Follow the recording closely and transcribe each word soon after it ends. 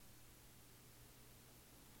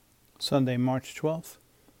Sunday, March 12th,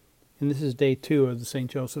 and this is day 2 of the St.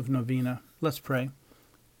 Joseph Novena. Let's pray. In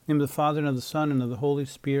the name of the Father, and of the Son, and of the Holy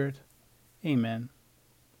Spirit. Amen.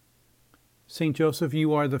 St. Joseph,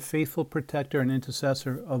 you are the faithful protector and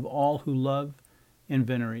intercessor of all who love and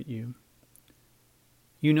venerate you.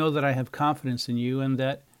 You know that I have confidence in you, and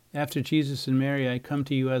that after Jesus and Mary I come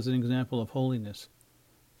to you as an example of holiness,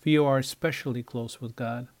 for you are especially close with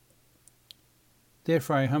God.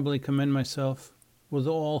 Therefore I humbly commend myself with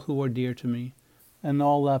all who are dear to me, and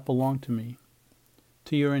all that belong to me,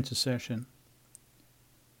 to your intercession.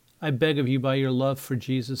 I beg of you by your love for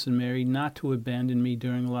Jesus and Mary not to abandon me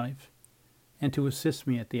during life, and to assist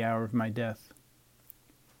me at the hour of my death.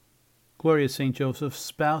 Glorious St. Joseph,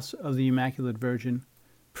 spouse of the Immaculate Virgin,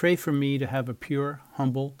 pray for me to have a pure,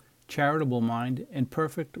 humble, charitable mind and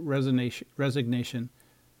perfect resignation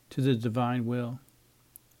to the divine will.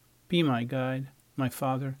 Be my guide, my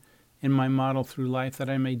Father, and my model through life, that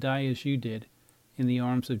I may die as you did, in the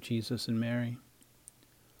arms of Jesus and Mary.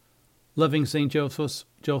 Loving St.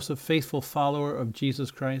 Joseph, faithful follower of Jesus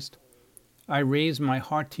Christ, I raise my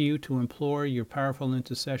heart to you to implore your powerful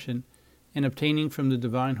intercession in obtaining from the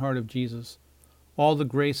divine heart of Jesus all the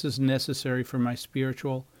graces necessary for my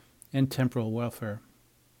spiritual and temporal welfare,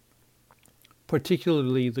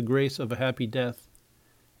 particularly the grace of a happy death,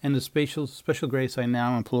 and the special grace I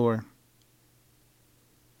now implore.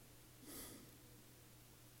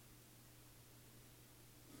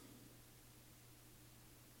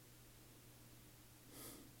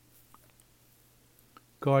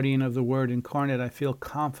 Guardian of the Word incarnate, I feel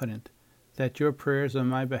confident that your prayers on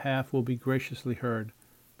my behalf will be graciously heard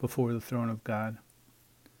before the throne of God.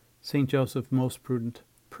 St. Joseph, most prudent,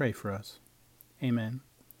 pray for us. Amen.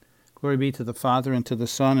 Glory be to the Father, and to the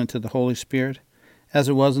Son, and to the Holy Spirit, as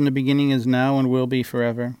it was in the beginning, is now, and will be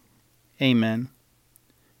forever. Amen.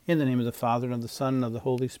 In the name of the Father, and of the Son, and of the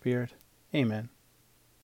Holy Spirit. Amen.